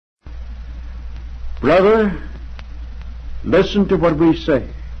Brother, listen to what we say.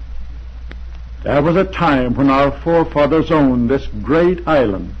 There was a time when our forefathers owned this great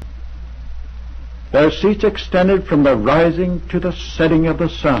island. Their seats extended from the rising to the setting of the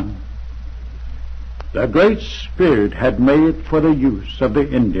sun. The Great Spirit had made it for the use of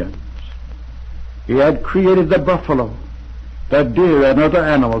the Indians. He had created the buffalo, the deer, and other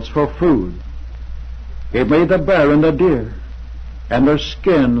animals for food. He made the bear and the deer, and their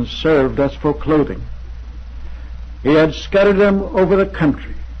skins served us for clothing. He had scattered them over the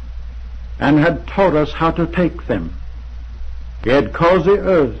country, and had taught us how to take them. He had caused the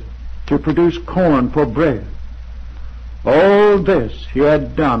earth to produce corn for bread. All this he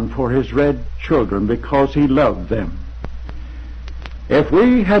had done for his red children because he loved them. If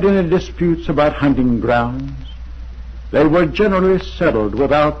we had any disputes about hunting grounds, they were generally settled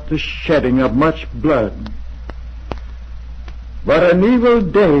without the shedding of much blood. But an evil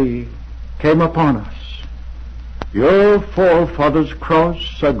day came upon us. Your forefathers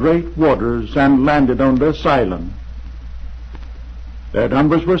crossed the great waters and landed on this island. Their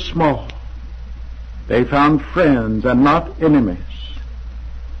numbers were small. They found friends and not enemies.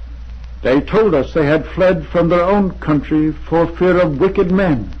 They told us they had fled from their own country for fear of wicked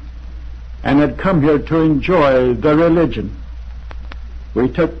men and had come here to enjoy their religion. We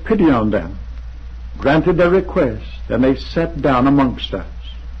took pity on them, granted their request, and they sat down amongst us.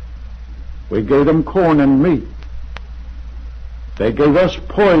 We gave them corn and meat. They gave us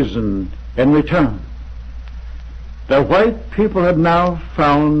poison in return. The white people had now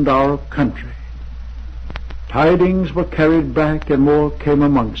found our country. Tidings were carried back and more came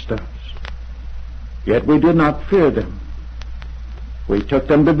amongst us. Yet we did not fear them. We took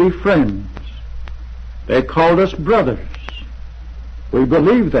them to be friends. They called us brothers. We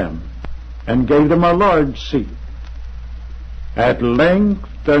believed them and gave them a large seat. At length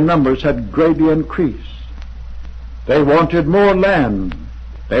their numbers had greatly increased. They wanted more land.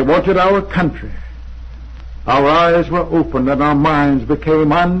 They wanted our country. Our eyes were opened and our minds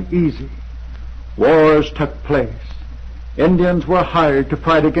became uneasy. Wars took place. Indians were hired to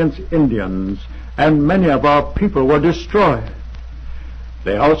fight against Indians, and many of our people were destroyed.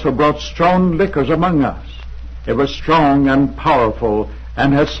 They also brought strong liquors among us. It was strong and powerful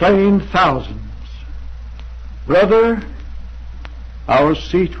and has slain thousands. Brother, our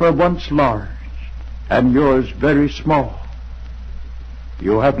seats were once large and yours very small.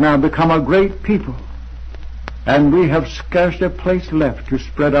 You have now become a great people, and we have scarcely a place left to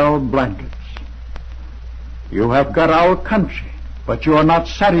spread our blankets. You have got our country, but you are not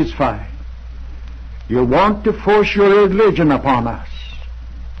satisfied. You want to force your religion upon us.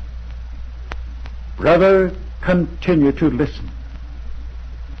 Brother, continue to listen.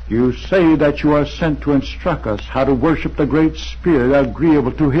 You say that you are sent to instruct us how to worship the Great Spirit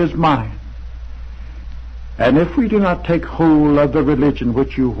agreeable to His mind. And if we do not take hold of the religion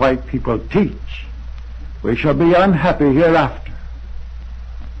which you white people teach, we shall be unhappy hereafter.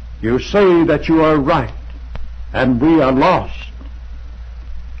 You say that you are right, and we are lost.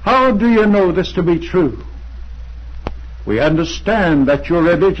 How do you know this to be true? We understand that your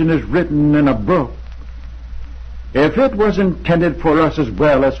religion is written in a book. If it was intended for us as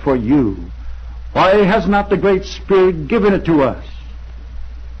well as for you, why has not the Great Spirit given it to us?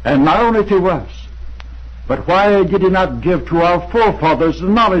 And not only to us, but why did He not give to our forefathers the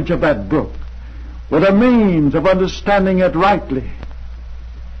knowledge of that book, with a means of understanding it rightly?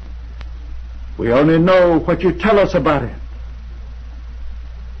 We only know what you tell us about it.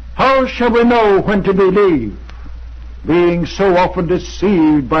 How shall we know when to believe, being so often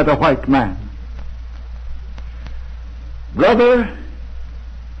deceived by the white man? Brother,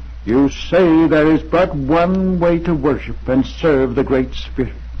 you say there is but one way to worship and serve the Great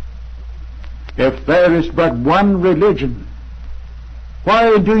Spirit. If there is but one religion,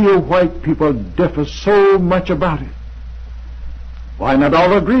 why do you white people differ so much about it? Why not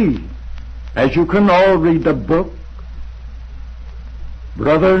all agree, as you can all read the book?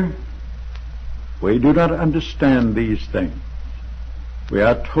 Brother, we do not understand these things. We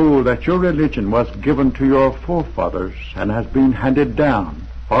are told that your religion was given to your forefathers and has been handed down,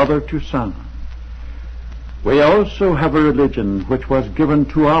 father to son. We also have a religion which was given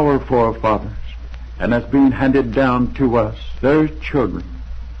to our forefathers and has been handed down to us, their children.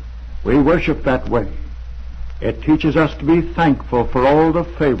 We worship that way. It teaches us to be thankful for all the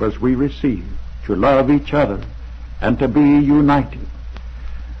favors we receive, to love each other, and to be united.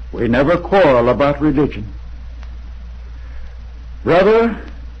 We never quarrel about religion. Brother,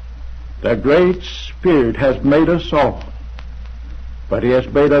 the Great Spirit has made us all, but He has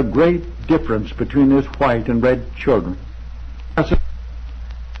made a great difference between His white and red children.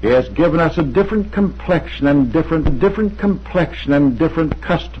 He has given us a different complexion and different complexion and different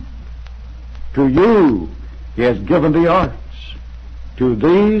custom. To you He has given the arts. To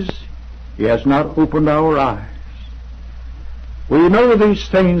these He has not opened our eyes. We know these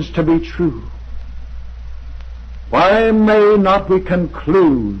things to be true. Why may not we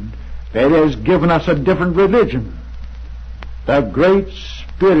conclude that He has given us a different religion? The Great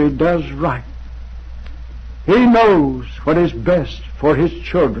Spirit does right. He knows what is best for His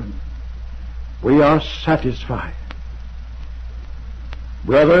children. We are satisfied.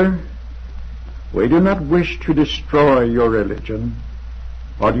 Brother, we do not wish to destroy your religion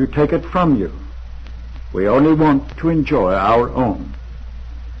or to take it from you. We only want to enjoy our own.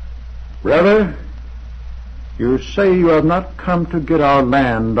 Brother, you say you have not come to get our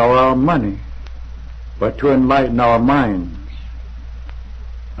land or our money, but to enlighten our minds.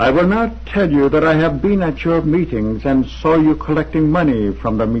 I will not tell you that I have been at your meetings and saw you collecting money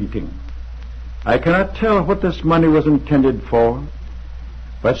from the meeting. I cannot tell what this money was intended for,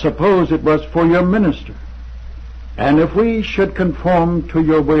 but suppose it was for your minister. And if we should conform to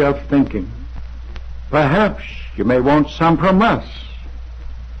your way of thinking, perhaps you may want some from us.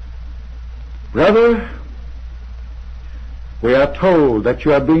 Brother, we are told that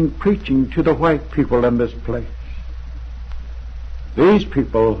you have been preaching to the white people in this place. These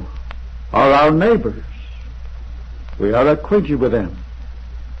people are our neighbors. We are acquainted with them.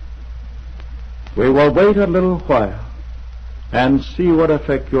 We will wait a little while and see what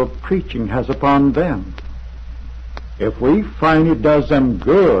effect your preaching has upon them. If we find it does them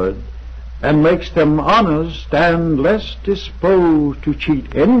good and makes them honest and less disposed to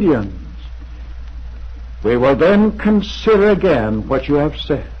cheat Indians, we will then consider again what you have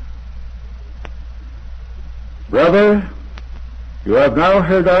said. Brother, you have now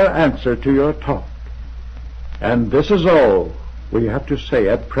heard our answer to your talk, and this is all we have to say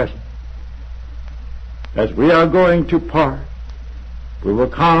at present. As we are going to part, we will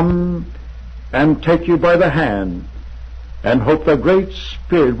come and take you by the hand and hope the Great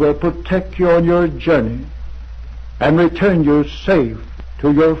Spirit will protect you on your journey and return you safe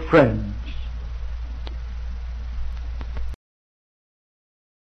to your friends.